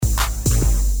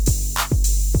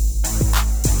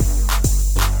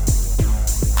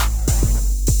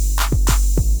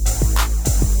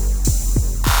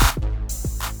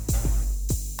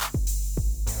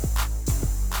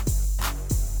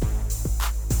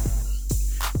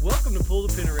pull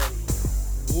the pin already.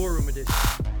 War Room Edition.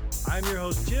 I'm your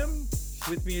host, Jim.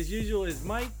 With me, as usual, is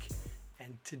Mike.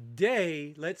 And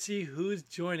today, let's see who's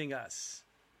joining us.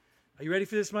 Are you ready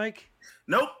for this, Mike?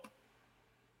 Nope.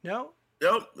 No?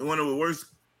 Nope. One of the worst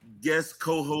guest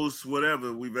co-hosts,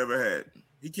 whatever we've ever had.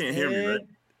 He can't hear me, right?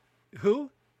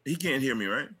 Who? He can't hear me,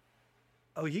 right?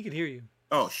 Oh, he can hear you.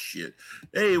 Oh, shit.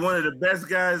 Hey, one of the best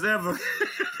guys ever.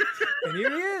 And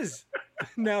here he is.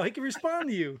 Now he can respond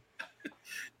to you.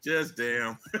 Just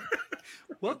damn.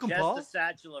 Welcome, Just Paul. the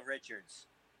Satchel of Richards.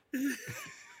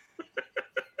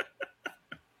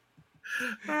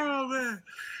 Oh, man.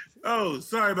 Oh,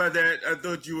 sorry about that. I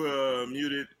thought you were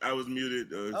muted. I was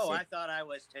muted. I thought I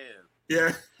was too.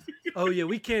 Yeah. Oh, yeah,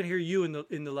 we can't hear you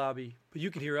in the lobby, but you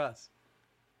can hear us.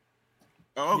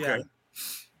 Oh, okay. Yeah.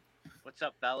 What's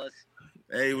up, fellas?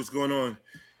 Hey, what's going on?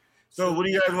 So what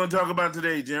do you guys want to talk about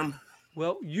today, Jim?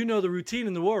 Well, you know the routine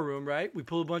in the War Room, right? We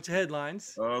pull a bunch of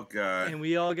headlines. Oh, God. And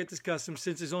we all get to discuss them.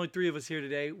 Since there's only 3 of us here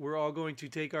today, we're all going to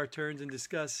take our turns and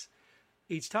discuss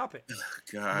each topic.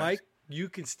 God. Mike, you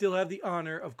can still have the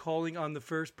honor of calling on the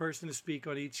first person to speak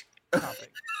on each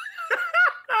topic.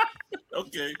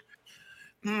 Okay.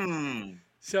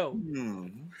 So,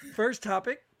 first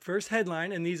topic, first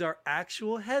headline, and these are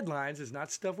actual headlines. It's not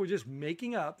stuff we're just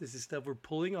making up. This is stuff we're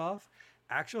pulling off,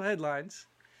 actual headlines.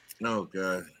 Oh,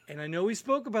 God. And I know we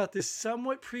spoke about this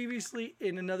somewhat previously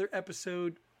in another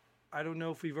episode. I don't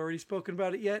know if we've already spoken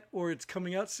about it yet or it's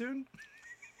coming out soon.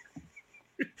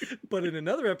 But in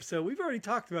another episode, we've already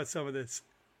talked about some of this.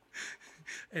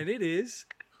 And it is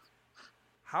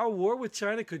how war with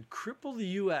China could cripple the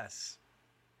U.S.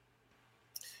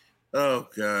 Oh,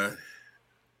 God.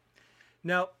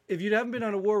 Now, if you haven't been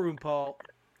on a War Room, Paul,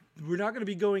 we're not going to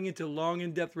be going into long,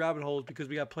 in-depth rabbit holes because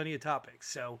we got plenty of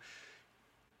topics. So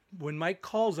when Mike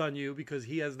calls on you, because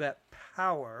he has that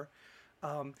power,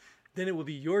 then it will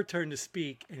be your turn to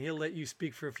speak, and he'll let you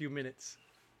speak for a few minutes.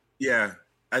 Yeah.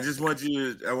 I want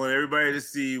everybody to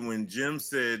see when Jim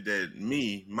said that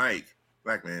me, Mike,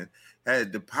 black man,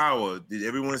 had the power. Did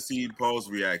everyone see Paul's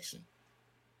reaction?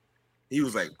 He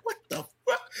was like, what the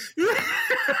fuck?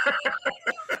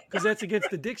 Because that's against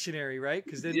the dictionary, right?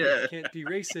 Because then it can't be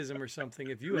racism or something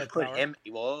if you have power.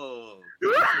 Whoa.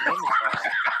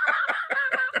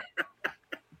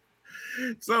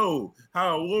 So,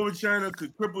 how a war with China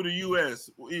could cripple the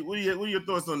U.S. What are your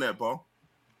thoughts on that, Paul?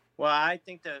 Well, I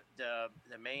think the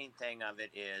main thing of it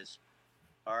is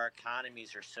our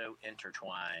economies are so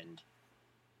intertwined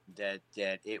that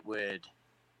it would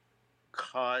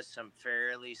cause some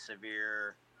fairly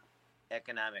severe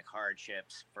economic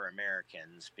hardships for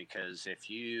Americans, because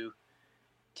if you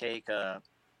take a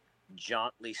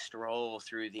jauntily stroll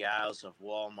through the aisles of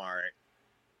Walmart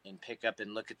and pick up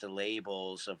and look at the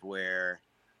labels of where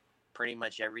pretty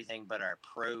much everything but our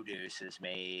produce is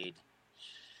made,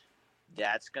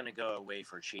 that's going to go away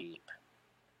for cheap.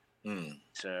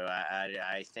 So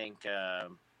I think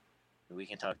we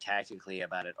can talk tactically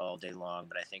about it all day long,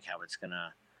 but I think how it's going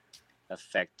to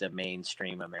affect the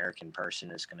mainstream American person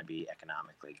is going to be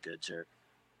economically.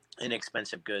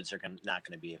 Inexpensive goods are not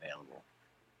going to be available.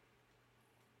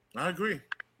 I agree.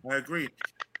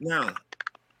 Now,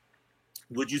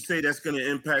 would you say that's going to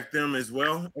impact them as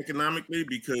well economically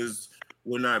because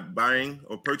we're not buying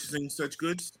or purchasing such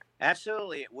goods?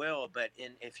 Absolutely, it will. But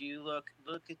if you look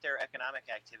at their economic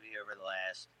activity over the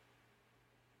last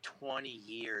 20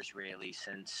 years, really,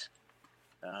 since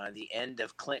the end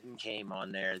of Clinton came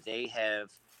on there, they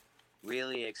have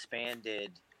really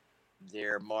expanded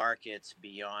their markets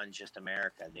beyond just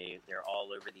America. They're all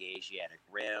over the Asiatic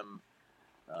Rim.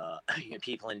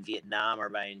 People in Vietnam are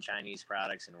buying Chinese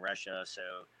products in Russia. So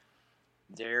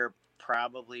they're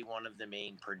probably one of the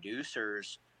main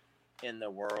producers in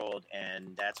the world,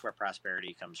 and that's where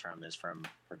prosperity comes from, is from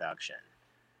production.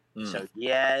 So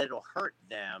yeah, it'll hurt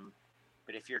them,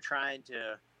 but if you're trying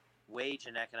to wage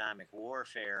an economic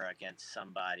warfare against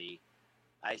somebody,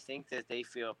 I think that they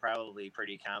feel probably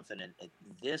pretty confident at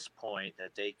this point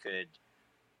that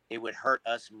it would hurt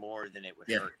us more than it would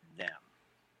hurt them.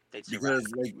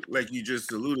 Because like you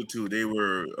just alluded to,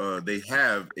 they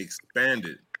have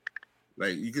expanded.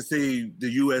 Like you could say the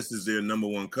U.S. is their number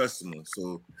one customer,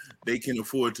 so they can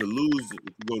afford to lose.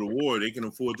 If you go to war, they can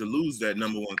afford to lose that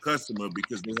number one customer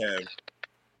because they have,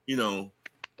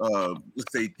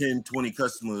 let's say 10, 20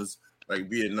 customers like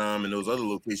Vietnam and those other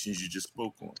locations you just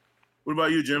spoke on. What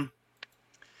about you, Jim?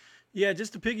 Yeah,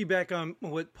 just to piggyback on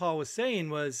what Paul was saying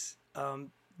was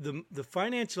the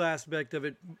financial aspect of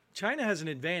it. China has an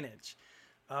advantage.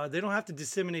 They don't have to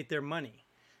disseminate their money.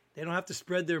 They don't have to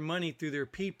spread their money through their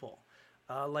people.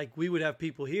 Like we would have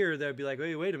people here that would be like,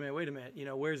 wait a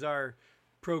minute. Where's our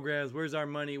programs? Where's our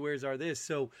money? Where's our this?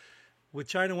 So with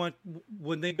China,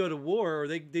 when they go to war or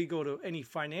they go to any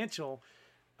financial,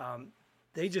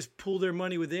 they just pull their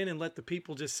money within and let the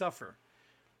people just suffer.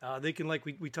 They can, like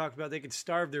we talked about, they can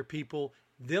starve their people.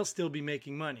 They'll still be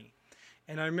making money.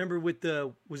 And I remember with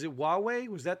was it Huawei?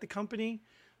 Was that the company?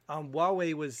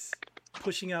 Huawei was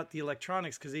pushing out the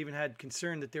electronics because they even had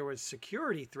concern that there was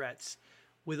security threats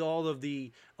with all of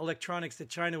the electronics that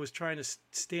China was trying to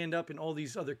stand up in all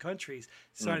these other countries,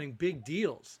 signing big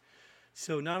deals.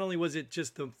 So not only was it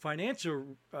just the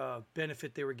financial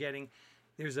benefit they were getting,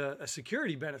 there's a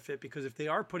security benefit, because if they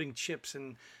are putting chips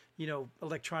and,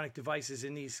 electronic devices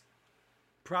in these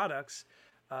products,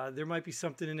 there might be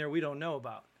something in there we don't know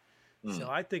about. So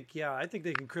I think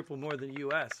they can cripple more than the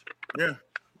U.S. Yeah,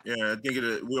 I think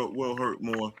it will hurt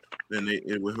more than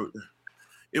it will hurt.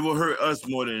 It will hurt us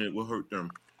more than it will hurt them.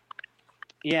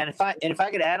 Yeah, and if I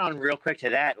could add on real quick to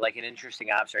that, like an interesting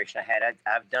observation I had,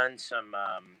 I've done some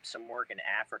work in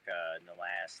Africa in the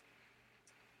last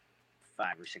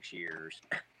 5 or 6 years,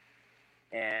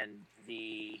 and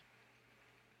you're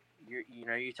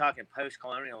talking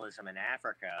post-colonialism in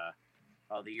Africa.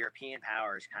 Well, the European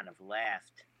powers kind of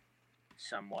left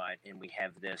somewhat, and we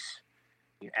have this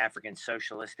African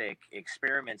socialistic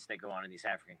experiments that go on in these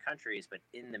African countries. But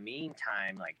in the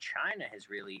meantime, like, China has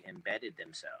really embedded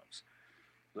themselves.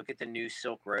 Look at the new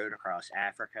Silk Road across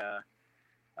Africa.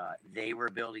 They were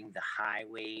building the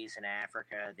highways in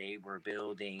Africa. They were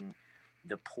building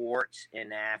the ports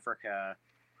in Africa.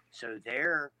 So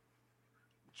their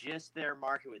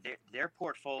market, their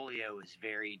portfolio is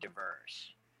very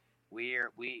diverse. We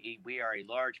are a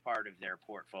large part of their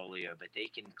portfolio, but they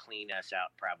can clean us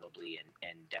out probably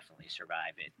and definitely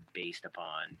survive it based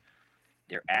upon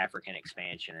their African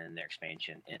expansion and their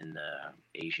expansion in the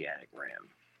Asiatic Rim.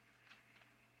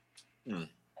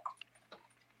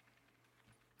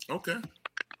 Okay.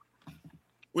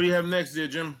 What do you have next there,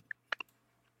 Jim?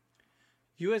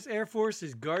 U.S. Air Force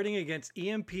is guarding against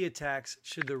EMP attacks.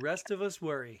 Should the rest of us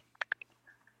worry?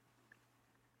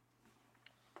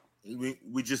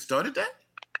 We just started that?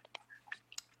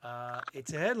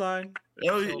 It's a headline.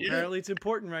 Oh, so apparently it's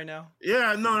important right now.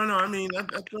 Yeah, no. I mean, I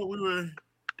thought we were...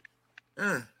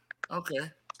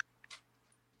 okay.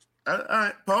 All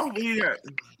right, Paul, what do you got?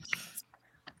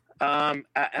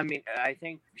 I mean, I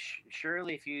think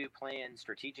surely if you plan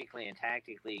strategically and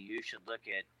tactically, you should look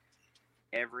at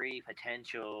every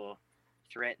potential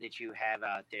threat that you have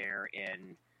out there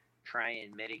and try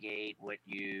and mitigate what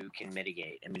you can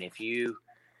mitigate. I mean, if you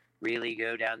really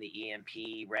go down the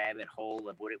EMP rabbit hole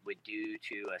of what it would do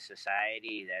to a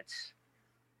society,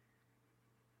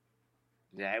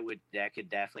 that could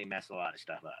definitely mess a lot of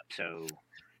stuff up. So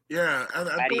yeah, how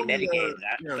do you mitigate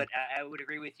that? Yeah. But I would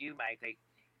agree with you, Mike. Like,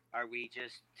 are we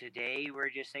just today? We're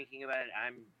just thinking about it.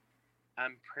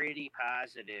 I'm pretty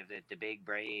positive that the big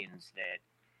brains that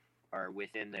are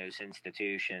within those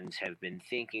institutions have been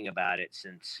thinking about it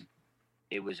since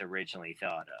it was originally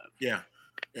thought of. Yeah.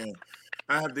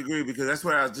 I have to agree, because that's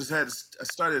where I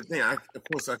started to think. Of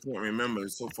course, I can't remember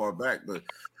so far back, but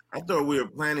I thought we were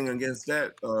planning against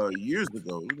that years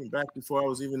ago, even back before I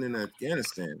was even in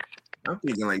Afghanistan. I'm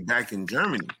thinking like back in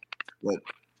Germany, but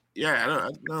yeah,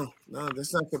 no,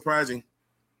 that's not surprising.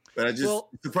 But it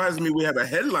surprises me we have a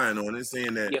headline on it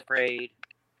saying that. Be afraid.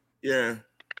 Yeah.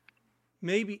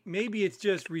 Maybe it's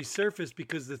just resurfaced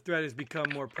because the threat has become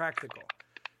more practical.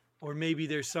 Or maybe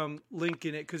there's some link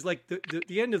in it. Because like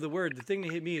the end of the word, the thing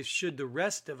that hit me is, should the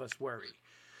rest of us worry?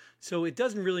 So it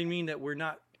doesn't really mean that we're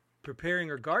not preparing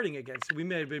or guarding against it. We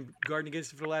may have been guarding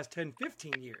against it for the last 10,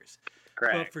 15 years.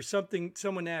 Correct. But for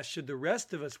someone asked, should the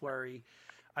rest of us worry?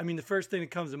 I mean, the first thing that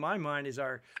comes to my mind is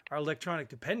our electronic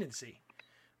dependency.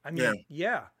 I mean,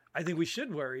 yeah, I think we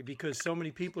should worry because so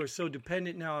many people are so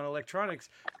dependent now on electronics.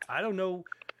 I don't know,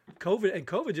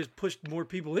 COVID just pushed more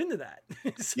people into that.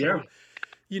 So,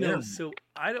 so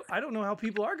I don't know how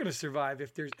people are going to survive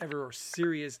if there's ever a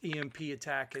serious EMP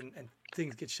attack and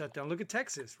things get shut down. Look at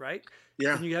Texas, right?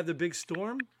 Yeah. And you have the big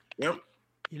storm. Yep.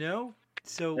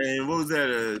 So. And what was that?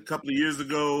 A couple of years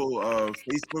ago,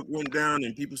 Facebook went down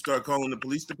and people started calling the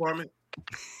police department.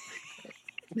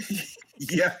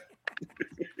 Yeah.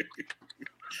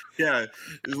 Yeah,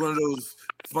 it's one of those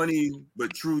funny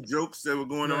but true jokes that were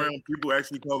going around. People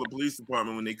actually called the police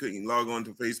department when they couldn't log on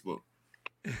to Facebook.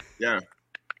 Yeah.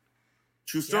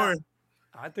 True story.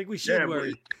 Yeah, I think we should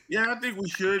worry. I think we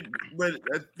should, but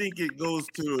I think it goes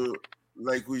to,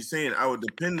 like we were saying, our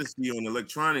dependency on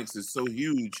electronics is so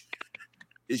huge.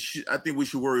 I think we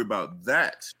should worry about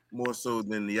that more so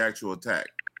than the actual attack.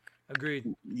 Agreed.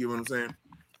 You know what I'm saying?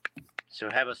 So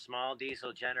have a small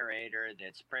diesel generator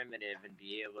that's primitive and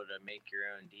be able to make your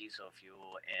own diesel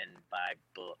fuel and buy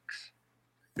books.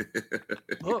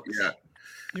 Books? Yeah.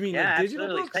 You mean Yeah, like digital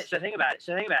absolutely. books? So think about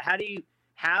it.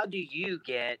 How do you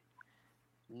get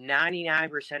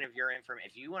 99% of your information?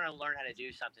 If you want to learn how to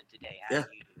do something today, how do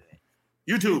you do it?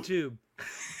 YouTube.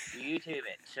 You YouTube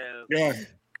it. So Yeah.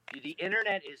 the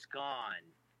internet is gone.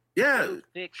 Yeah. Go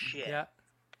fix shit. Yeah.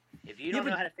 If you don't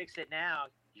know how to fix it now,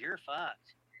 you're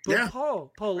fucked. But Yeah.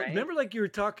 Paul, Right? remember like you were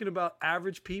talking about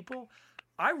average people?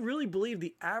 I really believe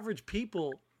the average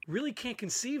people really can't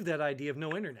conceive that idea of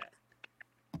no internet.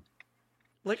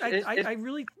 Like I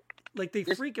really like they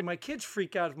freak and my kids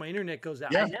freak out if my internet goes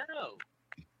out. Yeah. I know.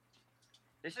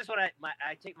 This is what I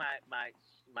take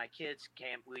my kids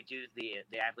camp. We do the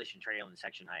Appalachian Trail and the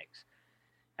section hikes.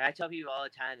 And I tell people all the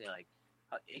time, they're like,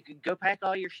 you can go pack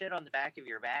all your shit on the back of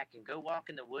your back and go walk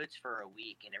in the woods for a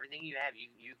week, and everything you have,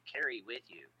 you carry with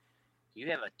you. You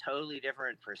have a totally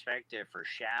different perspective for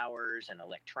showers and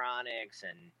electronics.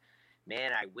 And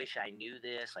man, I wish I knew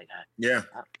this. Like,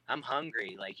 I'm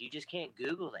hungry. Like, you just can't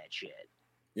Google that shit.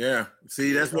 Yeah.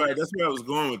 See, that's where I was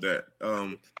going with that.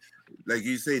 Like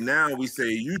you say, now we say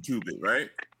YouTube it, right?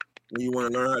 When you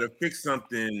want to learn how to fix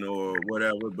something or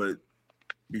whatever. But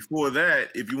before that,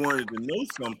 if you wanted to know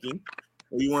something,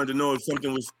 or you wanted to know if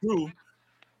something was true,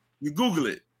 you Google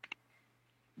it.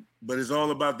 But it's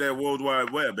all about that World Wide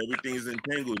Web. Everything is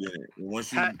entangled in it. And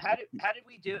once you how did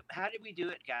we do it? How did we do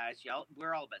it, guys? Y'all,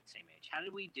 we're all about the same age. How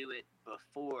did we do it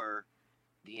before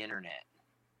the internet?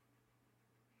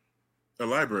 a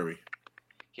library.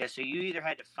 Yeah, so you either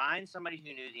had to find somebody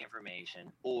who knew the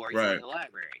information, or you Right. went to the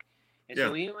library. And Yeah.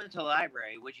 so when you went to the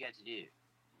library, what'd you have to do?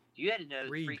 You had to know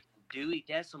the Read. freaking Dewey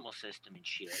Decimal System and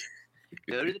shit.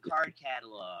 Go to the card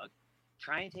catalog,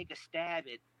 try and take a stab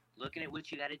at looking at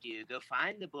what you got to do. Go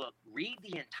find the book, read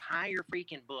the entire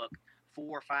freaking book,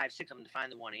 4, 5, 6 of them to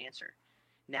find the one answer.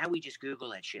 Now we just Google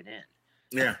that shit in.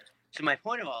 Yeah. So my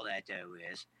point of all that though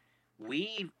is,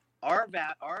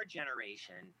 our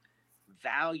generation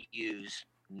values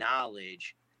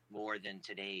knowledge more than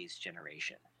today's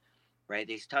generation, right?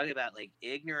 They talk about like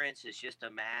ignorance is just a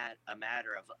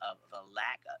matter of a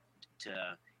lack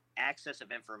to access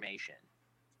of information.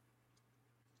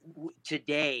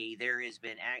 Today there has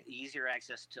been easier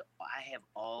access to. I have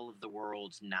all of the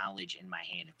world's knowledge in my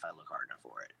hand if I look hard enough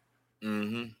for it.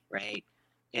 Mm-hmm. Right.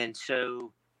 And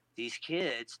so these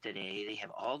kids today, they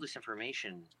have all this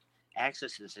information,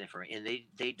 access to this information, and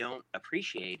they don't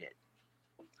appreciate it.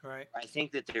 Right. I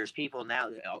think that there's people now,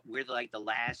 we're like the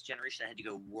last generation that had to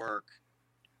go work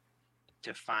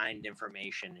to find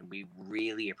information, and we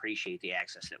really appreciate the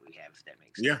access that we have, if that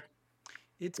makes sense. Yeah.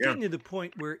 It's Yeah. getting to the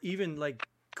point where even like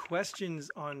questions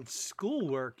on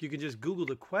schoolwork, you can just Google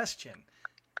the question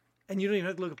and you don't even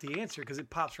have to look up the answer because it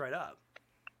pops right up.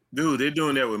 Dude, they're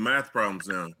doing that with math problems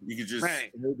now. You can just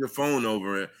Right. hold your phone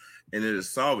over it and it'll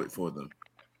solve it for them.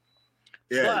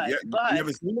 Yeah. But- you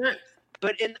ever seen that?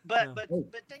 But No.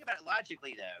 but think about it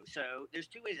logically though. So there's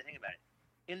two ways to think about it.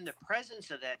 In the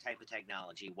presence of that type of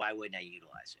technology, why wouldn't I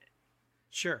utilize it?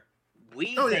 Sure.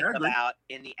 We Oh, yeah, think I agree. about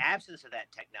in the absence of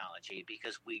that technology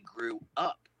because we grew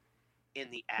up in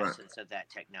the absence of that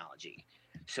technology.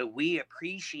 So we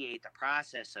appreciate the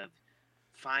process of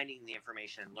finding the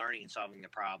information and learning and solving the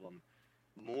problem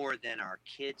more than our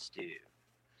kids do.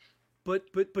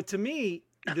 But to me,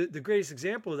 the greatest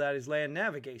example of that is land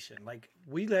navigation. Like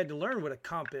we had to learn what a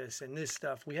compass and this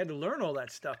stuff. We had to learn all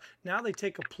that stuff. Now they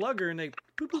take a plugger and they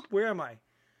boop, boop, where am I?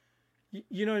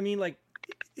 You know what I mean? Like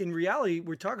in reality,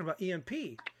 we're talking about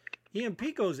EMP.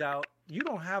 EMP goes out. You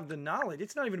don't have the knowledge.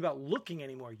 It's not even about looking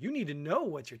anymore. You need to know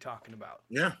what you're talking about.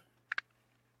 Yeah.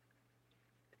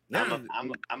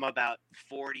 I'm about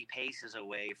 40 paces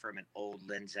away from an old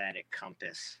Lensatic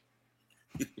compass.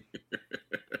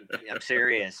 I'm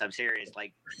serious.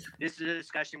 Like this is a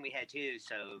discussion we had too.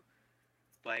 So,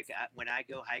 like when I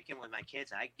go hiking with my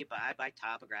kids, I buy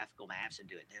topographical maps and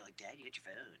do it. And they're like, "Dad, you get your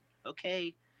phone."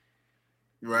 Okay.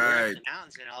 We're up Right. in the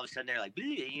mountains, and all of a sudden they're like,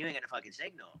 "You ain't got a fucking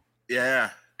signal."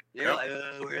 Yeah. They're Yep. like,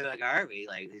 "Where the fuck are we?"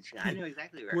 Like, I know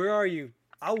exactly where. Where are you?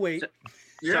 I'll wait. So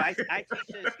Yeah. I teach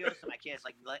those skills to my kids.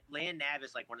 Like land nav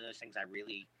is like one of those things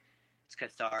it's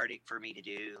cathartic for me to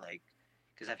do. Like,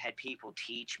 because I've had people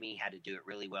teach me how to do it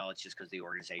really well. It's just because the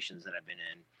organizations that I've been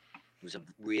in, it was a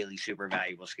really super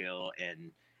valuable skill,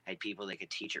 and I had people that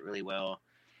could teach it really well.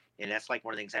 And that's like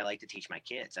one of the things I like to teach my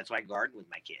kids. That's why I garden with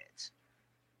my kids.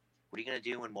 What are you going to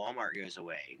do when Walmart goes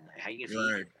away? How are you going to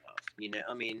feed Right. yourself? You know,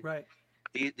 I mean, Right.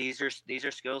 these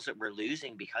are skills that we're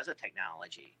losing because of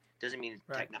technology. Doesn't mean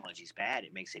Right. technology's bad.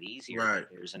 It makes it easier. Right.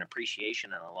 There's an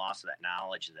appreciation and a loss of that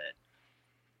knowledge that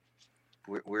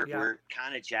We're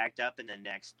kind of jacked up in the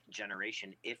next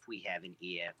generation if we have an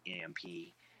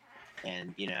EMP,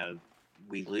 and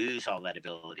we lose all that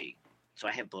ability. So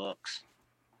I have books.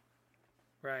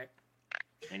 Right.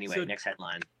 Anyway, next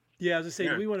headline. Yeah, I was just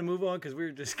saying we want to move on because we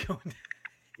were just going.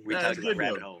 We talked about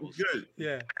rabbit holes. Good.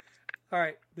 Yeah. All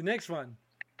right. The next one.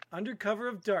 Under cover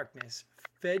of darkness,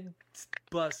 Feds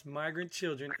bust migrant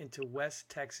children into West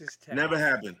Texas town. Never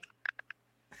happened.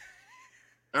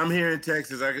 I'm here in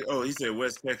Texas. He said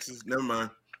West Texas. Never mind.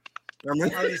 I was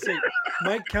gonna say,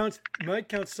 Mike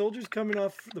counts soldiers coming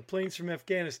off the planes from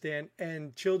Afghanistan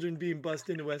and children being bussed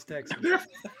into West Texas.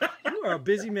 You are a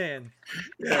busy man.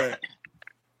 Yeah.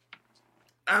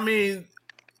 I mean,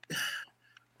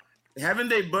 haven't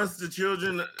they busted the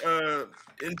children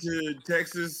into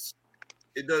Texas?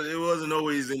 It wasn't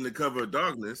always in the cover of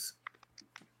darkness,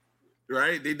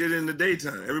 right? They did it in the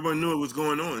daytime. Everyone knew what was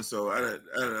going on. So I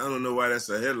don't know why that's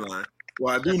a headline.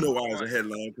 Well, I do know why it's a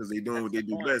headline because they're doing what they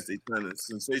do best. They're trying to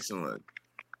sensationalize.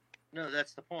 No,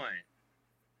 that's the point.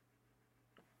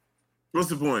 What's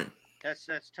the point? That's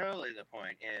totally the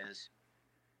point. Is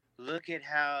look at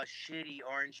how shitty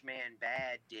Orange Man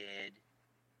Bad did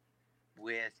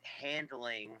with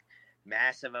handling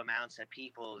massive amounts of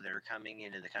people that are coming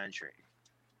into the country.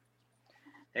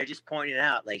 They're just pointing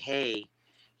out, like, hey,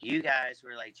 you guys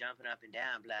were like jumping up and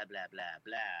down, blah, blah, blah,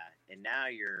 blah. And now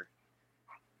you're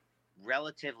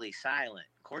relatively silent.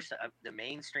 Of course, the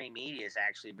mainstream media has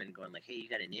actually been going like, hey, you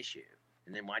got an issue.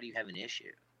 And then why do you have an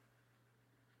issue?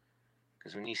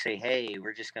 Because when you say, hey,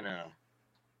 we're just going to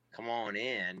come on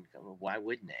in, why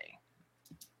wouldn't they?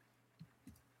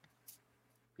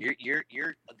 You're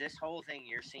this whole thing,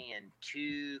 you're seeing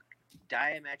two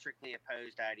diametrically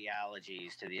opposed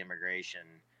ideologies to the immigration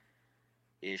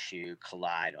issue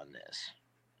collide on this.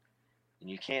 And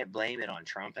you can't blame it on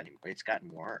Trump anymore. It's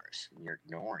gotten worse. And you're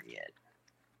ignoring it.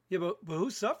 Yeah, but who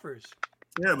suffers?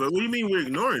 Yeah, but what do you mean we're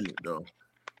ignoring it, though?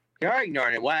 You are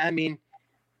ignoring it. Why? I mean,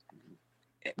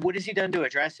 what has he done to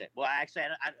address it? Well, actually,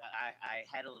 I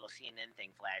had a little CNN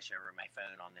thing flash over my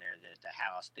phone on there that the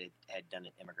House had done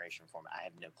an immigration reform. I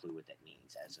have no clue what that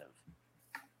means as of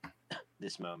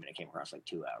this moment. It came across like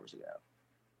 2 hours ago.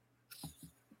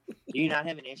 Do you not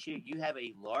have an issue? You have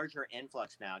a larger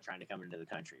influx now trying to come into the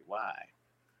country. Why?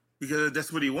 Because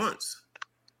that's what he wants.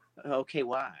 Okay,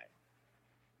 why?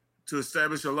 To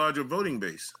establish a larger voting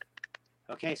base.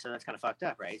 Okay, so that's kind of fucked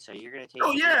up, right? So you're going to take...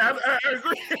 Oh, yeah, I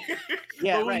agree.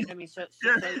 Yeah, right. I mean, so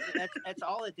that's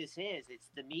all that this is. It's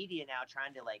the media now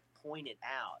trying to, like, point it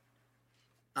out.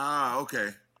 Ah, okay.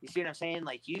 You see what I'm saying?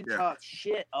 Like, you talk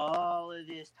shit all of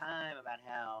this time about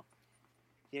how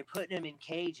they're putting them in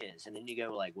cages, and then you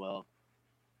go like, well,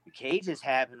 the cages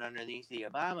happened underneath the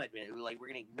Obama administration. We're like, we're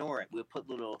going to ignore it. We'll put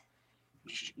little,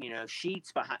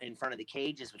 sheets in front of the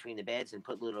cages between the beds and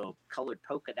put little colored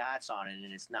polka dots on it,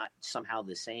 and it's not somehow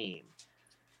the same.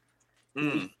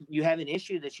 You have an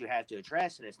issue that you have to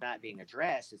address, and it's not being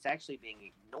addressed. It's actually being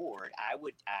ignored. I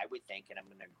would think, and I'm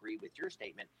going to agree with your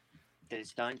statement, that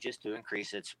it's done just to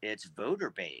increase its voter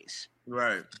base.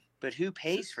 Right. But who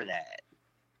pays for that?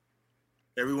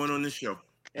 Everyone on this show.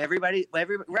 Everybody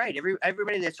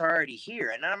that's already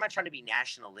here. And I'm not trying to be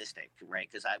nationalistic, right?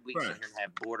 Because we can sit here and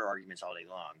have border arguments all day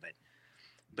long.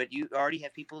 But you already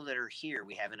have people that are here.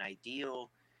 We have an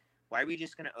ideal. Why are we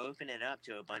just going to open it up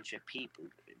to a bunch of people,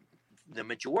 the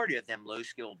majority of them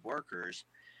low-skilled workers,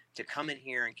 to come in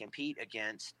here and compete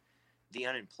against the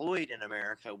unemployed in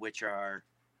America, which are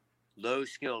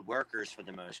low-skilled workers for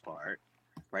the most part,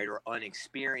 right? Or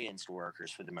unexperienced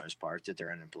workers for the most part, that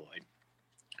they're unemployed.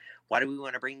 Why do we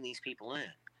want to bring these people in?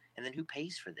 And then who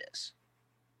pays for this?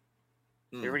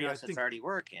 Everybody else that's already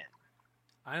working.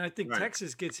 I think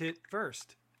Texas gets hit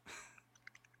first.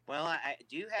 Well, I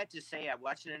do have to say, I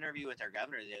watched an interview with our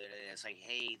governor the other day. It's like,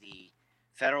 hey, the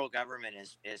federal government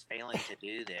is failing to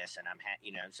do this. And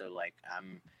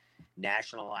I'm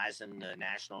nationalizing the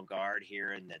National Guard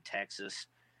here in the Texas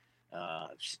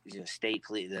state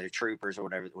police, the troopers or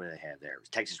whatever they have there,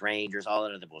 Texas Rangers, all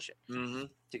that other bullshit,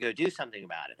 to go do something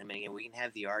about it. I mean, again, we can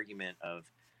have the argument of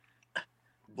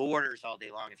borders all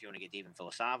day long if you want to get deep and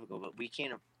philosophical, but we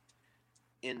can't,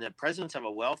 in the presence of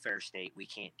a welfare state, we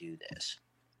can't do this.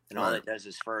 And all it does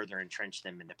is further entrench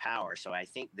them into power. So I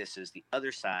think this is the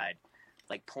other side,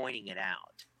 like pointing it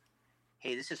out.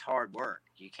 Hey, this is hard work.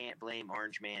 You can't blame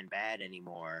Orange Man Bad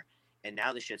anymore. And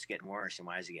now the shit's getting worse. And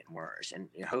why is it getting worse? And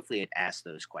hopefully it asks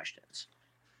those questions.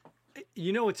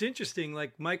 You know, what's interesting,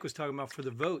 like Mike was talking about for the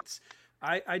votes,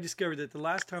 I discovered that the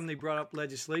last time they brought up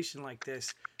legislation like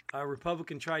this, a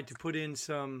Republican tried to put in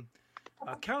some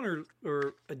a counter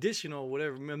or additional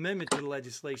whatever amendment to the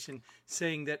legislation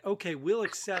saying that okay, we'll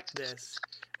accept this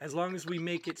as long as we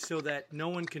make it so that no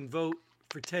one can vote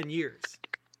for 10 years,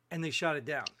 and they shot it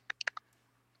down.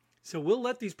 So we'll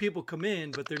let these people come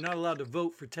in, but they're not allowed to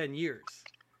vote for 10 years.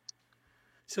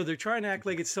 So they're trying to act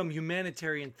like it's some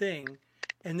humanitarian thing,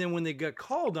 and then when they get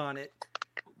called on it,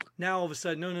 now all of a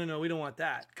sudden, no, we don't want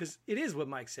that, because it is what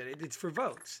Mike said. It's for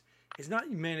votes. It's not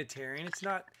humanitarian. It's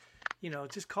not,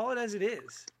 just call it as it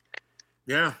is.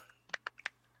 Yeah.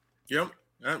 Yep.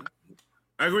 I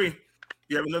agree.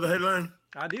 You have another headline?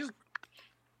 I do.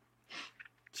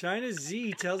 China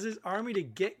Z tells his army to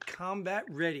get combat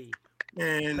ready.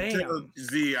 And tell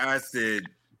Z, I said,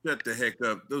 shut the heck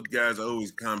up. Those guys are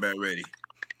always combat ready.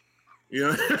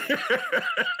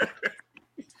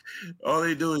 All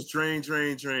they do is train.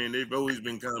 They've always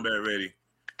been combat ready.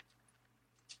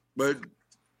 But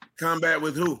combat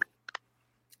with who?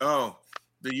 Oh,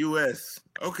 the U.S.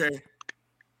 Okay.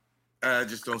 I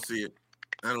just don't see it.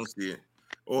 I don't see it.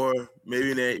 Or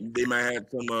maybe they might have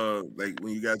some, like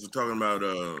when you guys were talking about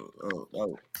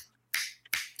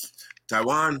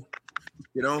Taiwan,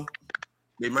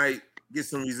 they might get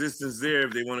some resistance there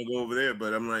if they want to go over there.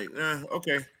 But I'm like,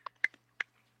 okay.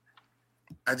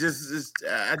 I just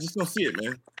don't see it,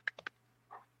 man.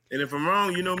 And if I'm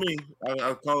wrong, you know me,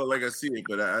 I'll call it like I see it.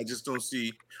 But I just don't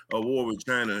see a war with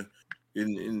China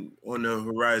on the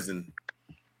horizon.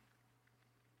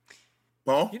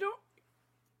 Paul?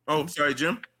 Oh, sorry,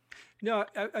 Jim. No,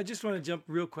 I just want to jump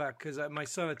real quick because my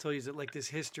son, I told you, is like this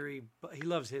history. But he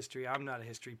loves history. I'm not a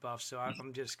history buff, so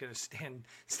I'm just gonna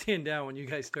stand down when you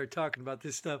guys start talking about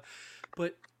this stuff.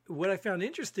 But what I found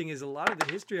interesting is a lot of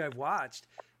the history I've watched.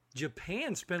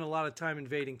 Japan spent a lot of time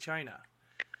invading China,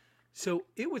 so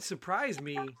it would surprise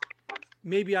me.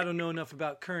 Maybe I don't know enough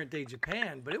about current day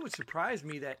Japan, but it would surprise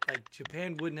me that like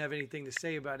Japan wouldn't have anything to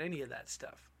say about any of that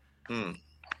stuff.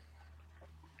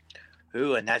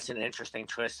 Ooh, and that's an interesting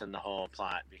twist in the whole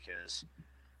plot because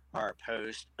our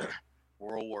post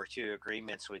World War II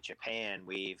agreements with Japan,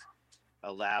 we've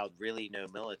allowed really no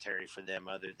military for them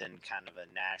other than kind of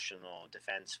a national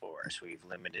defense force. We've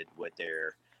limited what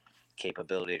their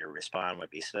capability to respond would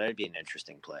be. So that'd be an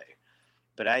interesting play.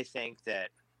 But I think that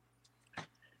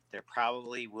there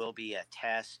probably will be a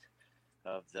test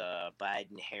of the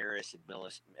Biden-Harris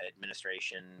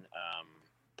administration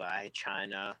by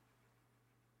China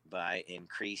by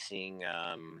increasing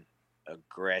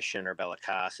aggression or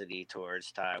bellicosity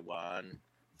towards Taiwan.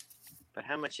 But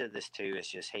how much of this too is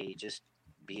just, hey, just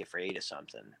be afraid of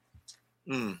something?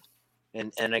 And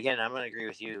again, I'm going to agree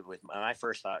with you. With my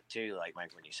first thought too, like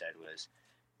Mike, when you said was,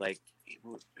 like,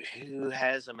 who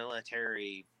has a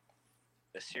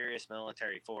serious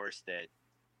military force that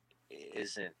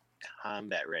isn't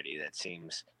combat ready? That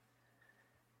seems,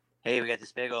 hey, we got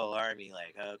this big old army.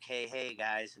 Like, okay, hey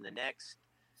guys, in the next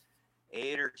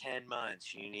 8 or 10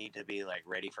 months, you need to be like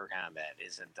ready for combat.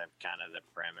 Isn't that kind of the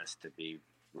premise, to be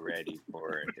ready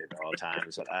for it at all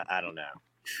times? I don't know.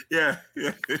 Yeah.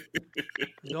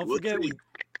 Don't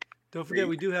forget,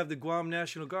 we do have the Guam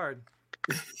National Guard.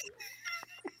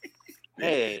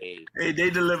 Hey, they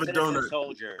deliver donuts.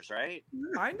 Soldiers, right?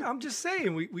 I'm just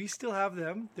saying, we still have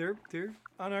them. They're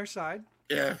on our side.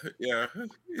 Yeah.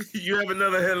 You have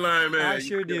another headline, man. I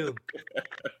sure do.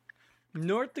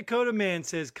 North Dakota man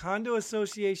says condo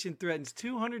association threatens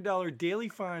 $200 daily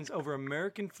fines over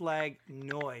American flag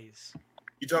noise.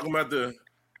 You talking about the?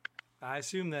 I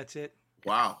assume that's it.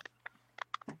 Wow.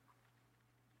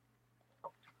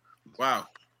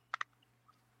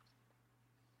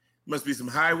 Must be some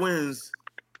high winds.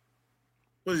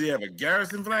 What does he have, a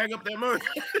garrison flag up there, much?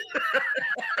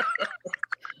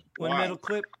 One metal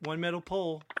clip, one metal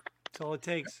pole. That's all it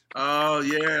takes. Oh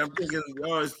yeah, I'm thinking.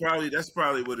 Oh, that's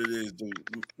probably what it is.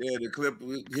 The clip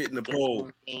hitting the pole.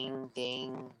 Ding,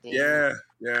 ding, ding. Yeah.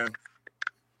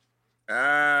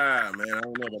 Ah, man, I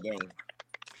don't know about that one.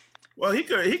 Well, he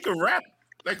could wrap,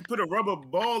 like, put a rubber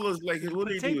ball or like, what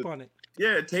do you do? Tape on it.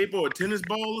 Yeah, tape or a tennis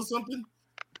ball or something.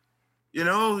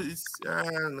 It's I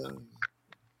don't know.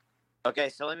 Okay,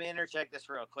 so let me interject this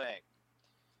real quick.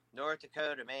 North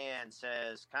Dakota man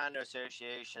says condo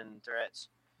association threats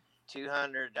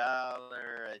 $200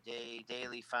 a day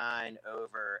daily fine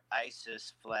over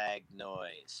ISIS flag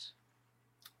noise.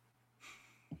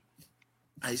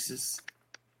 ISIS.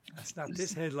 That's not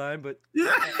this headline, but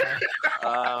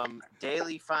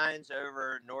daily fines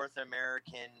over North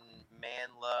American Man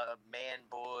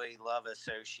Boy Love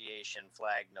Association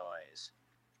flag noise.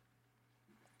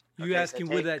 You asking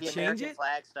would that change American it?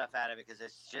 Flag stuff out of it because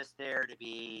it's just there to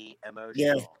be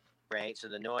emotional, right? So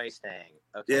the noise thing.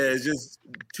 Okay. Yeah, it's just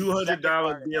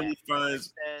 $200 daily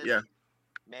fines. Yeah.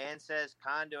 Man says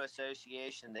condo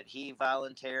association that he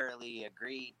voluntarily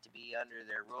agreed to be under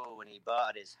their rule when he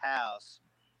bought his house.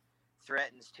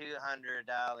 Threatens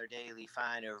 $200 daily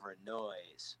fine over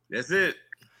noise. That's it.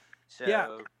 So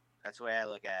Yeah. that's the way I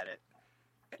look at it.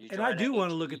 And I do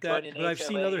want to look at that, but I've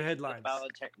seen other headlines.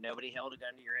 Nobody held a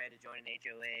gun to your head to join an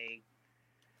HOA.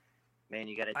 Man,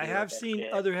 you got to. I have seen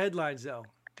other headlines though,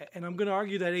 and I'm going to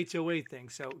argue that HOA thing.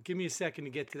 So give me a second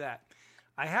to get to that.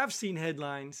 I have seen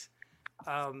headlines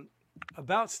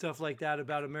about stuff like that,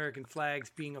 about American flags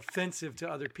being offensive to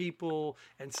other people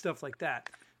and stuff like that.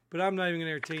 But I'm not even going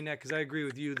to entertain that because I agree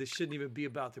with you. This shouldn't even be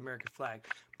about the American flag.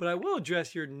 But I will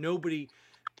address your nobody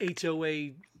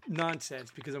HOA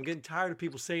nonsense because I'm getting tired of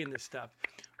people saying this stuff.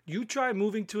 You try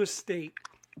moving to a state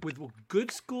with a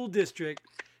good school district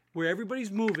where everybody's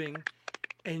moving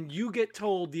and you get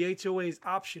told the HOA is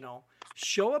optional.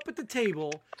 Show up at the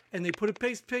table and they put a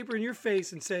piece of paper in your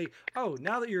face and say, oh,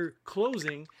 now that you're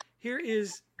closing, here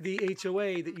is the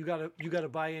HOA that you gotta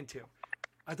buy into.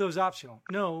 I thought it was optional.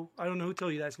 No, I don't know who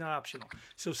told you that's not optional.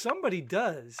 So somebody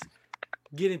does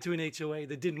get into an HOA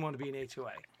that didn't want to be an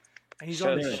HOA, and he's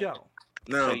on the show.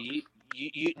 No, so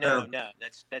no,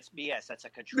 that's BS. That's a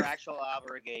contractual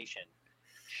obligation.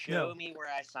 Show me where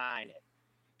I sign it,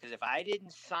 because if I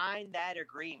didn't sign that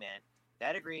agreement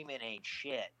ain't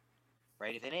shit,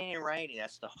 right? If it ain't in writing,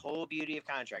 that's the whole beauty of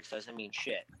contracts. Doesn't mean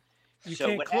shit. You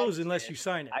can't close unless you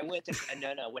sign it. I went to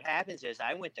no. What happens is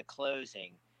I went to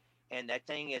closing. And that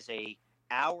thing is a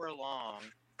hour long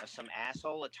of some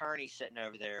asshole attorney sitting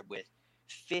over there with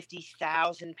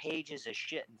 50,000 pages of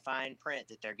shit in fine print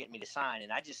that they're getting me to sign.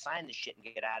 And I just sign the shit and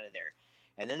get out of there.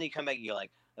 And then they come back and you're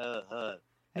like,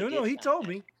 No, he told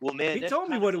me. Well, man, he told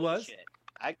me what it was.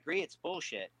 I agree it's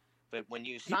bullshit. But when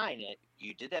you sign it,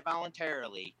 you did that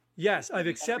voluntarily. Yes, I've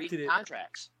accepted it.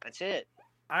 Contracts. That's it.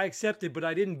 I accepted, but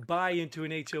I didn't buy into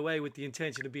an HOA with the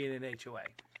intention of being an HOA.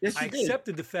 Yes, I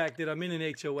accepted the fact that I'm in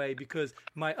an HOA because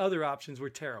my other options were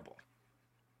terrible.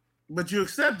 But you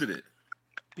accepted it.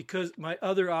 Because my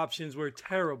other options were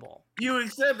terrible. You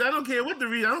accept. I don't care what the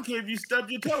reason. I don't care if you stubbed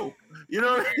your toe. You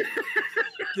know.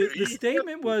 The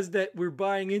statement was that we're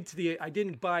buying into the. I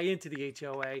didn't buy into the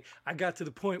HOA. I got to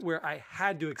the point where I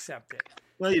had to accept it.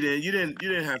 No, you didn't. You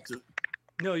didn't have to.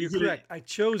 No, you're correct. I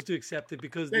chose to accept it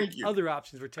because the other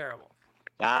options were terrible.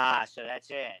 So that's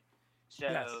it. So.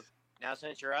 Yes. Now,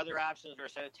 since your other options were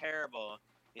so terrible,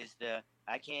 is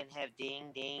I can't have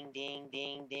ding, ding, ding,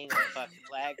 ding, ding on the fucking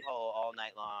flagpole all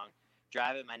night long,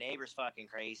 driving my neighbors fucking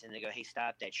crazy, and they go, hey,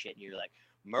 stop that shit. And you're like,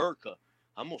 America,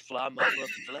 I'm going to fly my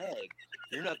fucking flag.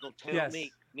 You're not going to tell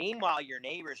me. Meanwhile, your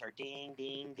neighbors are ding,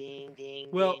 ding, ding, ding,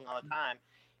 ding all the time,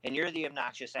 and you're the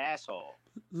obnoxious asshole.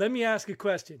 Let me ask a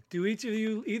question. Do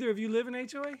either of you live in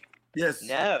HOA? Yes.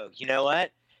 No. You know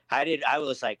what? I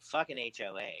was like, fucking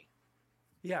HOA.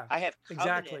 Yeah, I have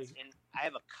exactly. I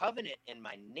have a covenant in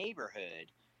my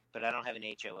neighborhood, but I don't have an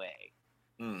HOA.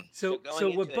 Mm. So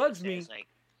what bugs me,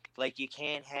 like you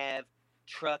can't have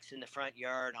trucks in the front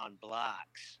yard on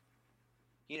blocks.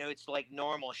 You know, it's like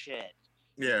normal shit.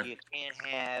 Yeah. You can't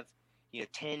have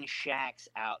 10 shacks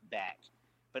out back,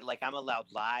 but like I'm allowed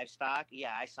livestock.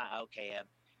 Yeah, I sign. Okay,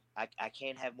 I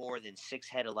can't have more than 6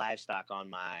 head of livestock on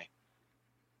my.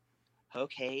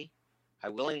 Okay, I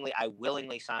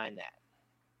willingly sign that.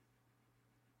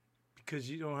 Because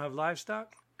you don't have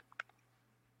livestock?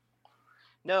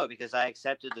 No, because I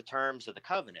accepted the terms of the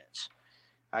covenants.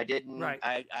 I didn't. Right.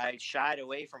 I shied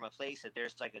away from a place that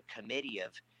there's like a committee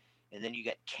of, and then you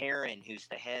got Karen, who's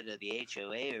the head of the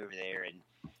HOA over there, and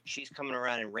she's coming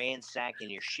around and ransacking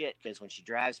your shit because when she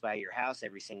drives by your house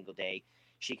every single day,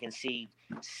 she can see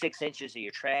 6 inches of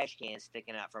your trash can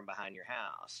sticking out from behind your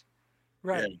house.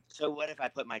 Right. Yeah. So what if I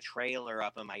put my trailer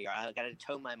up in my yard? I got to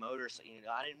tow my motor. So,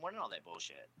 I didn't want all that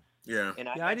bullshit. Yeah. And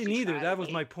I didn't either. That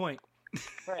was my point.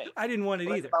 Right. I didn't want it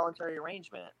either. Voluntary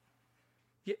arrangement.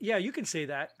 Yeah, you can say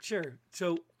that. Sure.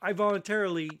 So I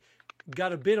voluntarily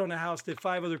got a bid on a house that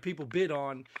 5 other people bid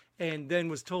on, and then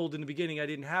was told in the beginning I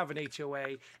didn't have an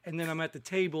HOA, and then I'm at the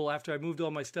table after I moved all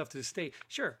my stuff to the state.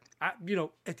 Sure. At the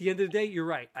end of the day, you're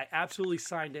right. I absolutely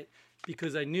signed it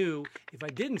because I knew if I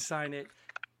didn't sign it,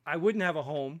 I wouldn't have a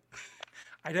home.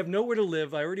 I'd have nowhere to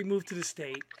live. I already moved to the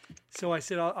state. So I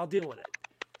said, I'll deal with it.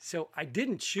 So I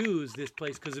didn't choose this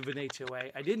place because of an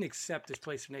HOA. I didn't accept this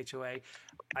place for an HOA.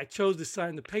 I chose to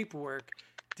sign the paperwork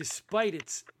despite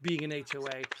its being an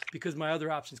HOA because my other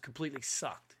options completely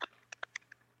sucked.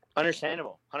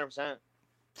 Understandable. 100%.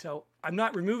 So I'm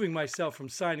not removing myself from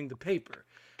signing the paper.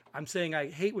 I'm saying I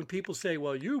hate when people say,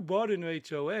 well, you bought an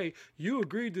HOA, you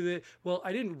agreed to it. Well,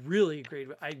 I didn't really agree.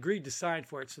 I agreed to sign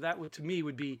for it. So that would, to me,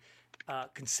 would be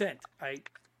consent.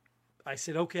 I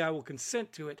said, okay, I will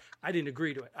consent to it. I didn't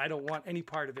agree to it. I don't want any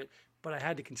part of it, but I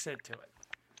had to consent to it.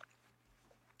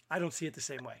 I don't see it the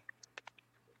same way.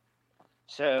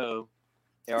 So,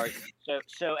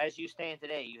 so as you stand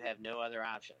today, you have no other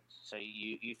options. So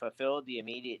you fulfilled the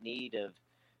immediate need of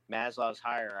Maslow's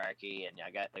hierarchy, and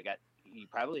I got you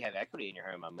probably have equity in your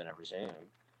home, I'm going to presume.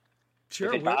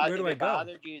 Sure. If Where do I it go?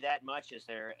 bothered you that much, is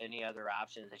there any other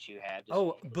options that you have?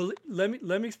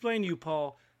 Let me explain to you,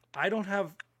 Paul. I don't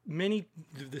have many.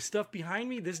 The stuff behind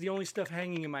me. This is the only stuff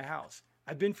hanging in my house.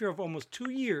 I've been here for almost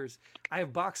 2 years. I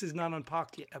have boxes not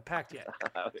unpacked yet.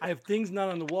 I have things not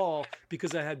on the wall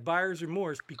because I had buyer's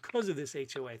remorse because of this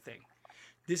HOA thing.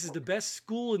 This is the best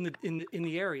school in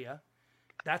the area.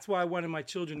 That's why I wanted my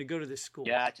children to go to this school.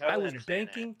 Yeah, I totally understand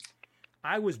that.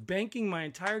 I was banking my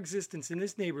entire existence in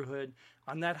this neighborhood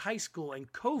on that high school,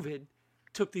 and COVID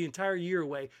took the entire year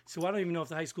away. So I don't even know if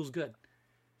the high school's good.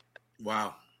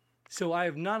 Wow. So I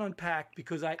have not unpacked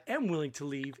because I am willing to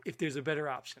leave if there's a better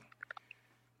option.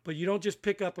 But you don't just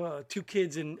pick up 2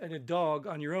 kids and a dog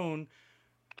on your own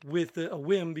with a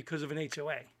whim because of an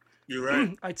HOA. You're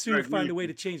right. I'd sooner find a way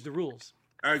to change the rules.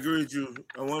 I agree with you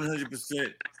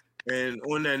 100%. And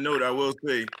on that note, I will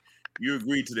say you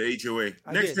agreed to the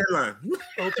HOA. Next headline.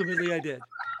 Ultimately, I did.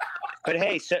 But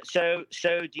hey, so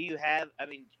do you have? I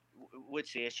mean,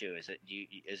 what's the issue? Is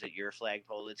it your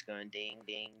flagpole that's going ding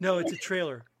ding? No, it's a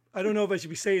trailer. I don't know if I should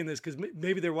be saying this because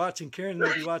maybe they're watching. Karen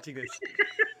might be watching this.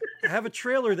 I have a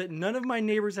trailer that none of my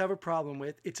neighbors have a problem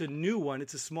with. It's a new one.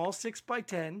 It's a small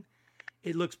 6x10.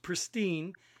 It looks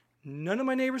pristine. None of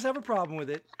my neighbors have a problem with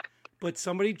it. But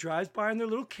somebody drives by in their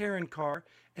little Karen car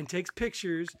and takes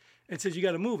pictures and says, you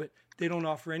got to move it. They don't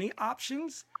offer any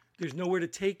options. There's nowhere to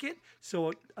take it.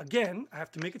 So again, I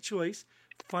have to make a choice.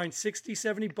 Find 60,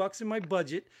 70 bucks in my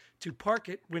budget to park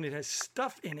it when it has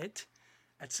stuff in it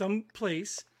at some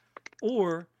place,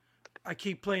 or I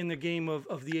keep playing the game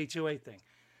of the HOA thing.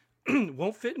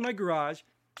 Won't fit in my garage.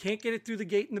 Can't get it through the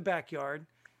gate in the backyard.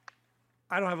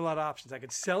 I don't have a lot of options. I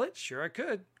could sell it. Sure, I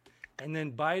could. And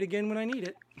then buy it again when I need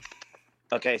it.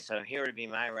 Okay, so here would be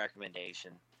my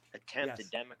recommendation. Attempt Yes.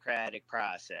 a democratic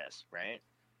process, right?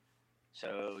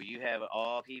 So you have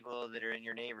all people that are in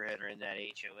your neighborhood are in that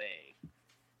HOA.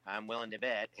 I'm willing to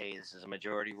bet, hey, this is a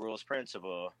majority rules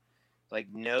principle. Like,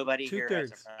 nobody here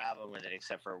has a problem with it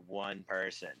except for one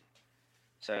person.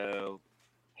 So,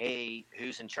 hey,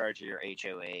 who's in charge of your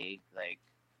HOA? Like,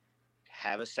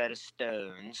 have a set of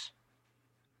stones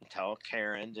and tell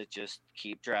Karen to just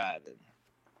keep driving.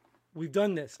 We've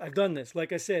done this. I've done this.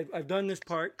 Like I said, I've done this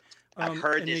part. I've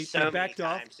heard this so many backed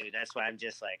off. times, dude. That's why I'm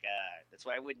just like, that's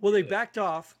why I wouldn't. Well, they backed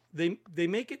off. They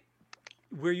make it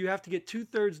where you have to get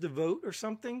 2/3 to vote or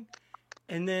something,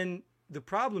 and then the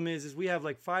problem is we have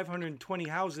like 520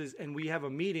 houses, and we have a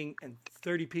meeting, and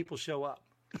 30 people show up.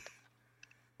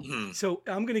 So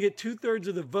I'm going to get 2/3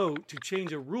 of the vote to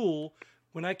change a rule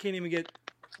when I can't even get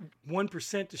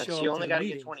 1% to show up. You only got to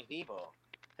get 20 people.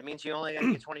 That means you only got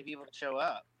to get 20 people to show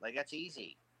up. Like, that's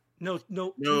easy. No,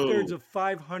 2/3 of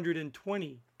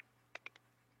 520.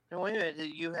 No, wait a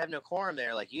minute. You have no quorum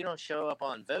there. Like, you don't show up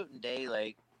on voting day.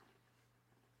 Like,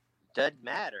 doesn't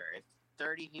matter. If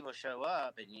 30 people show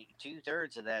up and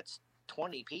 2/3 of that's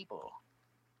 20 people.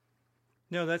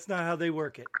 No, that's not how they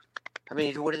work it. I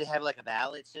mean, what do they have, like a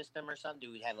ballot system or something?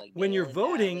 Do we have like when you're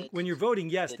voting? Ballots? When you're voting,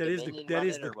 yes, that is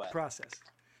the what? process.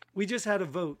 We just had a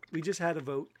vote.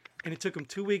 And it took them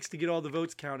 2 weeks to get all the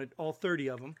votes counted, all 30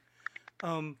 of them.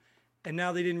 And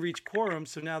now they didn't reach quorum,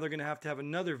 so now they're going to have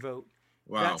another vote.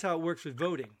 Wow. That's how it works with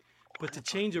voting. But to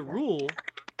change a rule,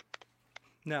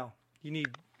 no, you need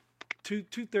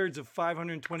 2/3 of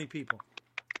 520 people.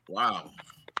 Wow.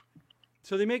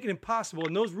 So they make it impossible.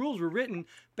 And those rules were written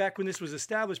back when this was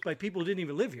established by people who didn't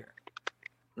even live here.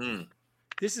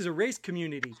 This is a race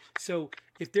community. So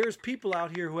if there's people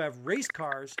out here who have race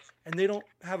cars and they don't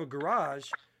have a garage,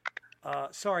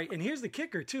 sorry. And here's the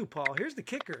kicker too, Paul. Here's the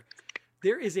kicker.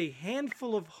 There is a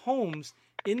handful of homes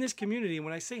in this community. And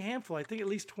when I say handful, I think at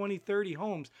least 20, 30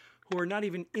 homes who are not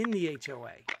even in the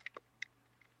HOA.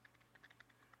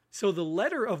 So the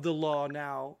letter of the law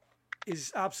now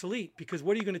is obsolete, because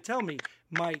what are you going to tell me?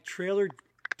 My trailer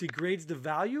degrades the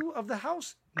value of the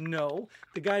house? No.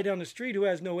 The guy down the street who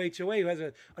has no HOA, who has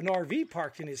an RV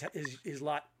parked in his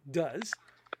lot, does.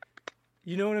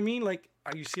 You know what I mean? Like,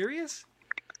 are you serious?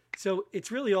 So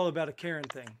it's really all about a Karen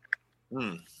thing.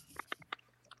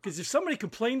 Because if somebody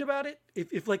complained about it,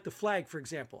 if like the flag, for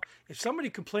example, if somebody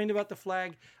complained about the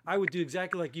flag, I would do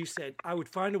exactly like you said. I would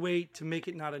find a way to make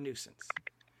it not a nuisance.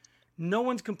 No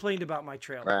one's complained about my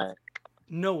trailer. Right.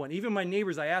 No one. Even my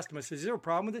neighbors, I asked them, I said, is there a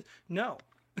problem with it? No.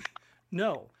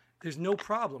 No. There's no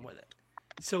problem with it.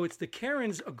 So it's the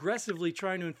Karens aggressively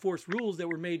trying to enforce rules that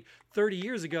were made 30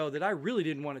 years ago that I really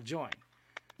didn't want to join.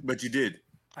 But you did.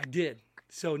 I did.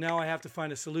 So now I have to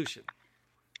find a solution.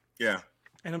 Yeah.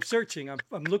 And I'm searching.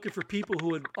 I'm looking for people who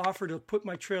would offer to put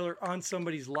my trailer on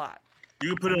somebody's lot. You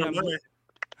can put it on mine.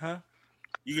 Huh?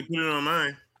 You can put it on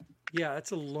mine. Yeah,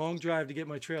 that's a long drive to get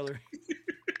my trailer.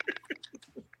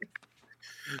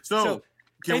 So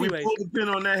can anyways, we pull the pin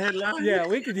on that headline? Yeah,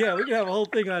 we could have a whole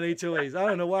thing on HOAs. I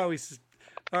don't know why we.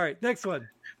 All right, next one.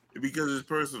 Because it's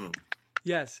personal.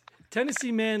 Yes,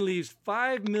 Tennessee man leaves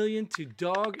 $5 million to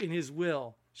dog in his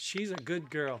will. She's a good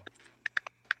girl.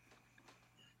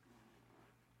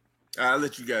 I'll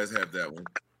let you guys have that one.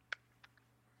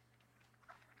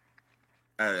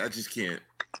 I just can't.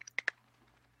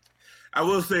 I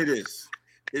will say this.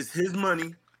 It's his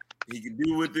money. He can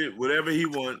do with it whatever he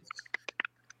wants.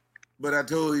 But I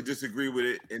totally disagree with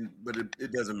it, but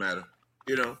it doesn't matter.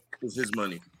 You know, it's his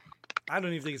money. I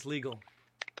don't even think it's legal.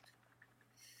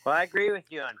 Well, I agree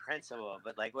with you on principle,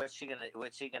 but like, they're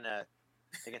gonna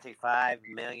take $5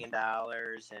 million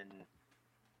and,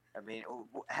 I mean,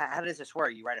 how does this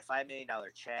work? You write a $5 million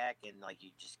check and like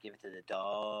you just give it to the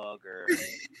dog, or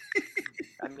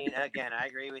I mean, again, I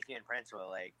agree with you in principle.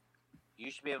 Like,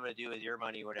 you should be able to do with your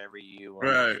money whatever you want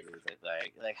to do with it.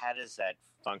 Like, how does that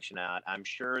function out? I'm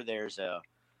sure there's a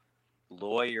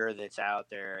lawyer that's out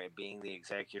there being the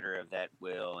executor of that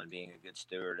will and being a good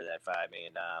steward of that $5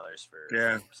 million for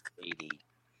Sadie.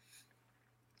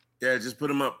 Yeah, just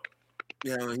put him up.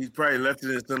 Yeah, he's probably left it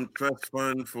in some trust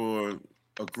fund for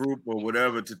a group or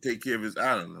whatever to take care of his.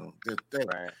 I don't know.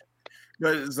 Right.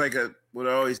 But it's like what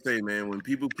I always say, man. When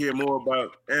people care more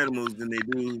about animals than they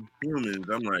do humans,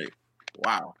 I'm like,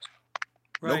 wow.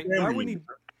 Right. Why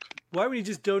wouldn't he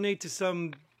just donate to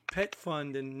some pet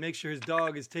fund and make sure his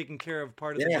dog is taken care of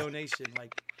part of the donation?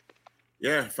 Like,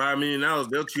 yeah, $5 million,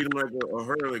 they'll treat him like a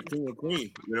her, like king or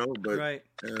queen, you know. But right.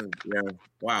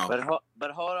 Wow.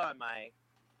 But hold on, Mike.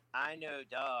 I know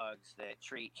dogs that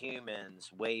treat humans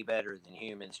way better than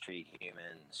humans treat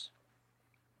humans.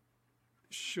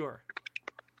 Sure.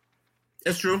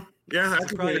 That's true. Yeah,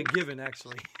 that's probably a given,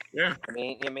 actually. Yeah. I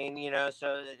mean, you know,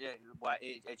 so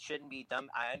it shouldn't be dumb.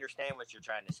 I understand what you're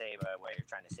trying to say about what you're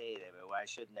trying to say there, but why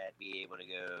shouldn't that be able to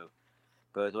go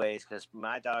both ways? Because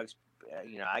my dogs,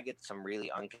 you know, I get some really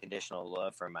unconditional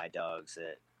love from my dogs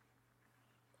that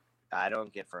I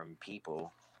don't get from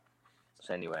people.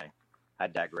 So anyway, I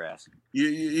digress.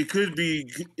 It could be.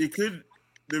 The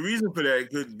reason for that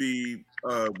could be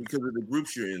because of the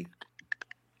groups you're in.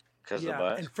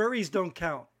 Yeah, and furries don't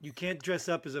count. You can't dress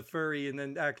up as a furry and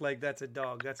then act like that's a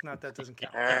dog. That doesn't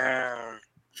count.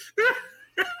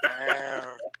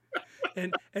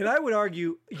 And I would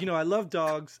argue, you know, I love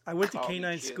dogs. I went to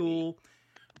canine school.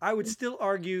 I would still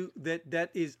argue that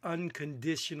is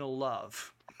unconditional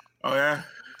love. Oh yeah.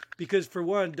 Because for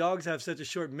one, dogs have such a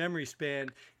short memory span.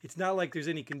 It's not like there's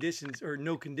any conditions or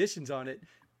no conditions on it.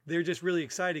 They're just really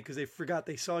excited because they forgot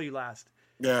they saw you last.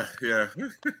 Yeah.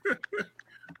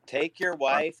 Take your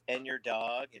wife and your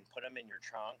dog and put them in your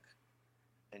trunk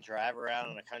and drive around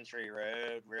on a country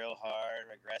road real hard,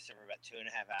 aggressive for about 2.5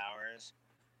 hours,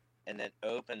 and then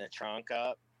open the trunk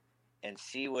up and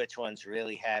see which one's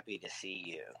really happy to see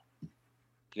you.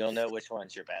 You'll know which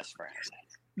one's your best friend.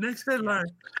 Next headline.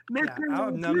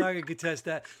 I'm not going to contest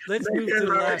that. Let's move to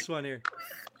the last one here.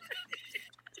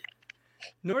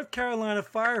 North Carolina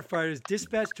firefighters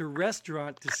dispatched to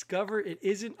restaurant discover it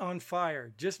isn't on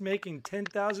fire, just making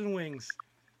 10,000 wings.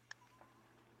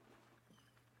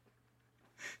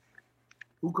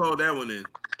 Who called that one in?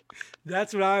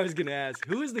 That's what I was going to ask.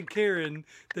 Who is the Karen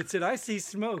that said, I see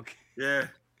smoke? Yeah.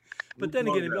 But then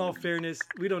again, in all fairness,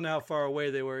 we don't know how far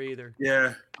away they were either.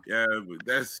 Yeah,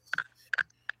 that's...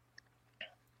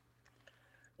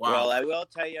 Wow. Well, I will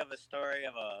tell you of a story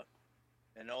of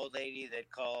an old lady that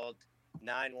called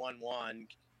 911,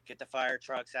 get the fire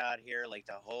trucks out here. Like,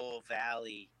 the whole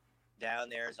valley down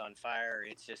there is on fire.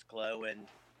 It's just glowing.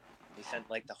 They sent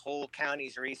like the whole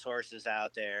county's resources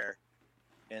out there,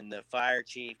 and the fire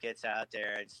chief gets out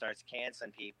there and starts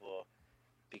canceling people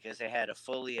because they had a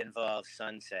fully involved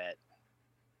sunset.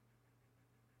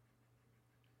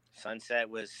 Sunset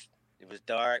was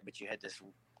dark, but you had this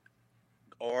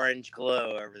orange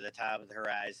glow over the top of the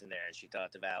horizon there, and she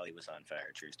thought the valley was on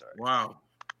fire. True story. Wow.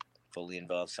 Fully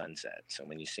involved sunset. So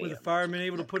when you see were the firemen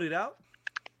able to put it out?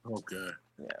 Okay.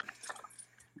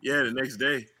 Yeah, the next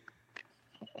day.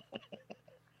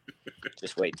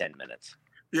 Just wait 10 minutes.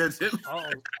 Yeah.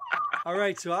 All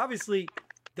right. So obviously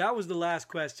that was the last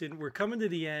question. We're coming to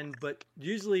the end, but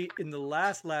usually in the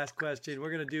last question,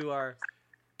 we're going to do our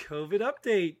COVID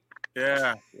update.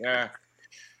 Yeah.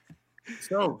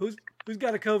 So Who's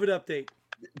got a COVID update?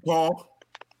 Paul.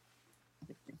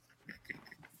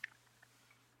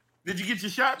 Did you get your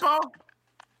shot, Paul?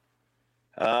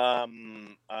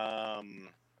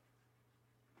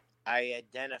 I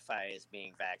identify as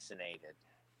being vaccinated.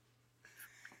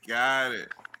 Got it.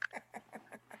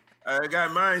 I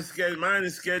got mine scheduled. Mine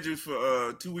is scheduled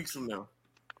for 2 weeks from now.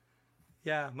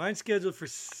 Yeah, mine's scheduled for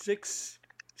 6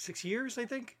 years, I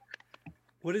think.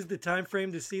 What is the time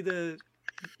frame to see the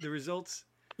results?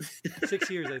 6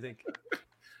 years, I think.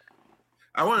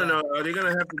 I want to know, are they going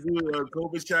to have to do a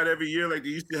COVID shot every year like they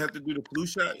used to have to do the flu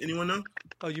shot? Anyone know?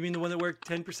 Oh, you mean the one that worked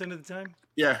 10% of the time?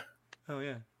 Yeah. Oh,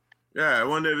 yeah. Yeah, I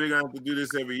wonder if they're going to have to do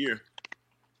this every year.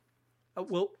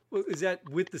 Well, is that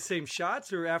with the same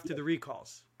shots or after the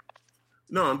recalls?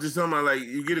 No, I'm just talking about, like,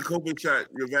 you get a COVID shot,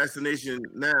 your vaccination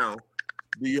now,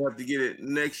 do you have to get it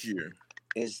next year?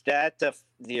 Is that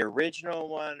the original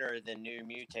one or the new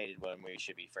mutated one we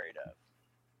should be afraid of?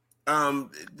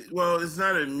 Well, it's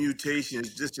not a mutation;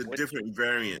 it's just a different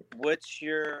variant. What's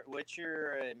your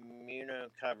immuno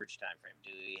coverage time frame?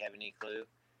 Do we have any clue?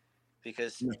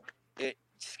 Because it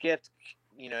skipped,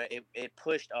 it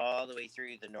pushed all the way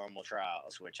through the normal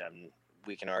trials, which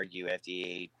we can argue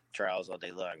FDA trials all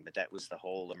day long, but that was the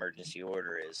whole emergency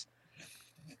order is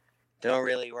don't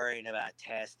really worry about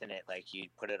testing it like you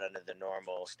put it under the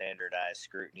normal standardized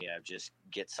scrutiny of just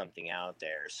get something out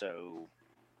there. So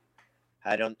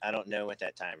I don't know what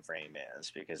that time frame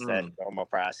is because that normal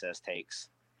process takes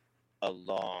a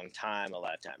long time a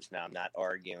lot of times. Now, I'm not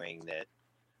arguing that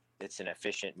it's an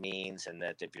efficient means and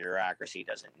that the bureaucracy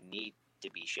doesn't need to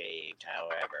be shaved,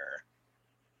 however.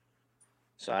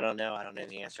 So I don't know. I don't know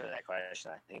the answer to that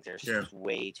question. I think there's just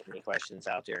way too many questions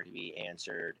out there to be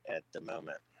answered at the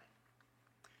moment.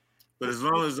 But as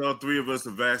long as all three of us are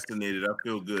vaccinated, I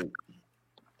feel good.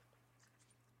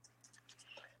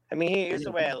 I mean, here's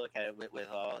the way I look at it with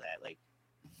all that. Like,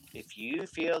 if you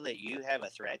feel that you have a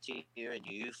threat to you and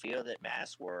you feel that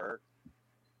masks work,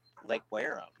 like,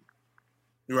 wear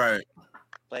them. Right.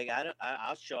 Like,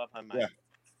 I'll show up on my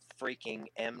freaking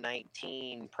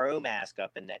M19 Pro mask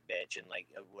up in that bitch. And, like,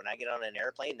 when I get on an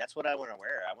airplane, that's what I want to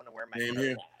wear. I want to wear my Pro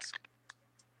mask.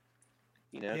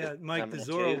 Yeah, Mike, the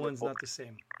Zorro one's not the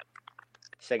same.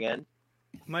 Say again?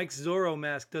 Mike's Zorro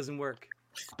mask doesn't work.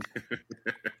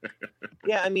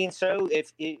 Yeah, I mean, so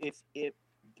if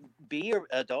be an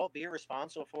adult, be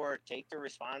responsible for it, take the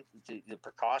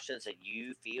precautions that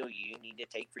you feel you need to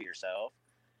take for yourself,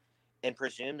 and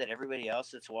presume that everybody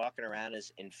else that's walking around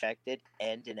is infected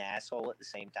and an asshole at the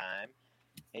same time,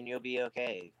 and you'll be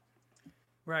okay.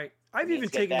 Right. I've even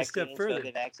taken a step further. Go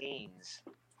get vaccines.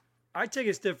 I take it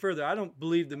a step further. I don't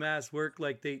believe the masks work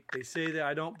like they say that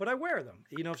I don't, but I wear them.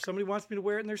 If somebody wants me to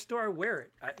wear it in their store, I wear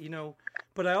it.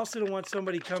 But I also don't want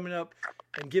somebody coming up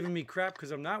and giving me crap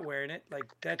because I'm not wearing it. Like,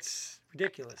 that's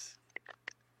ridiculous.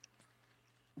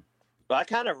 Well, I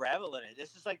kind of revel in it.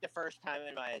 This is like the first time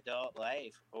in my adult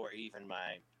life, or even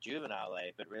my juvenile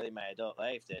life, but really my adult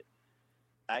life, that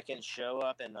I can show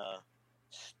up in a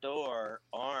store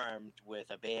armed with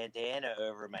a bandana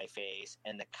over my face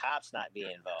and the cops not be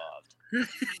involved.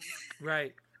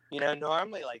 Right.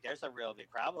 Normally, like, there's a real big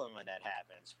problem when that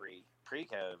happens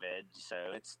pre-COVID, so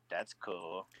that's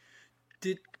cool.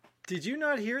 Did you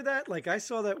not hear that? Like, I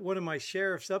saw that one of my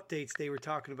sheriff's updates, they were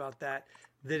talking about that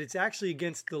it's actually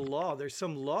against the law. There's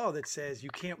some law that says you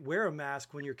can't wear a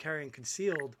mask when you're carrying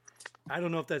concealed. I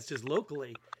don't know if that's just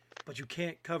locally, but you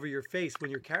can't cover your face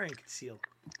when you're carrying concealed.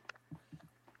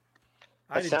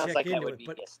 It sounds like that would be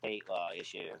a state law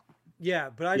issue. Yeah,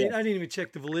 but I didn't even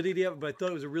check the validity of it, but I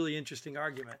thought it was a really interesting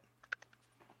argument.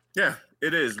 Yeah,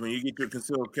 it is. When you get your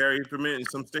concealed carry permit in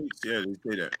some states, they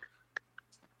say that.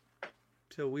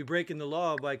 So we're breaking the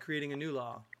law by creating a new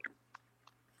law.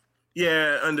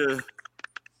 Yeah, under,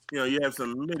 you have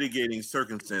some mitigating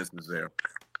circumstances there.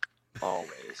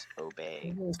 Always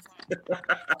obey.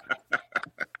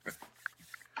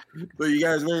 So you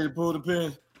guys ready to pull the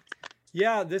pin?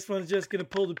 Yeah, this one's just going to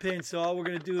pull the pin. So all we're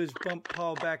going to do is bump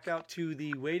Paul back out to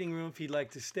the waiting room if he'd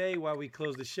like to stay while we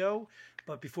close the show.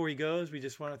 But before he goes, we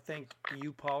just want to thank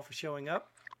you, Paul, for showing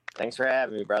up. Thanks for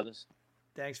having me, brothers.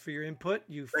 Thanks for your input.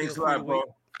 Thanks a lot,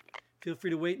 Paul. Feel free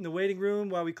to wait in the waiting room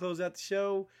while we close out the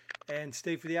show and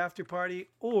stay for the after party,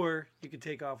 or you can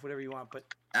take off whatever you want, but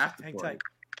hang tight.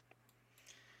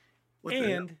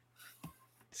 And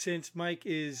since Mike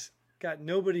is got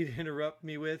nobody to interrupt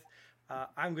me with,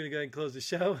 I'm going to go ahead and close the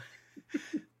show.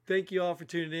 Thank you all for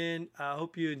tuning in. I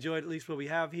hope you enjoyed at least what we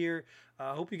have here.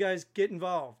 I hope you guys get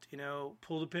involved.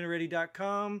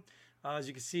 PullThePinAlready.com. As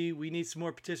you can see, we need some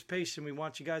more participation. We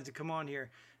want you guys to come on here.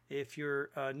 If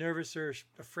you're nervous or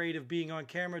afraid of being on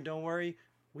camera, don't worry.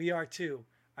 We are too.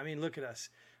 I mean, look at us.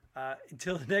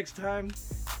 Until the next time,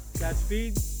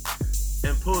 Godspeed.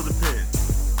 And pull the pin.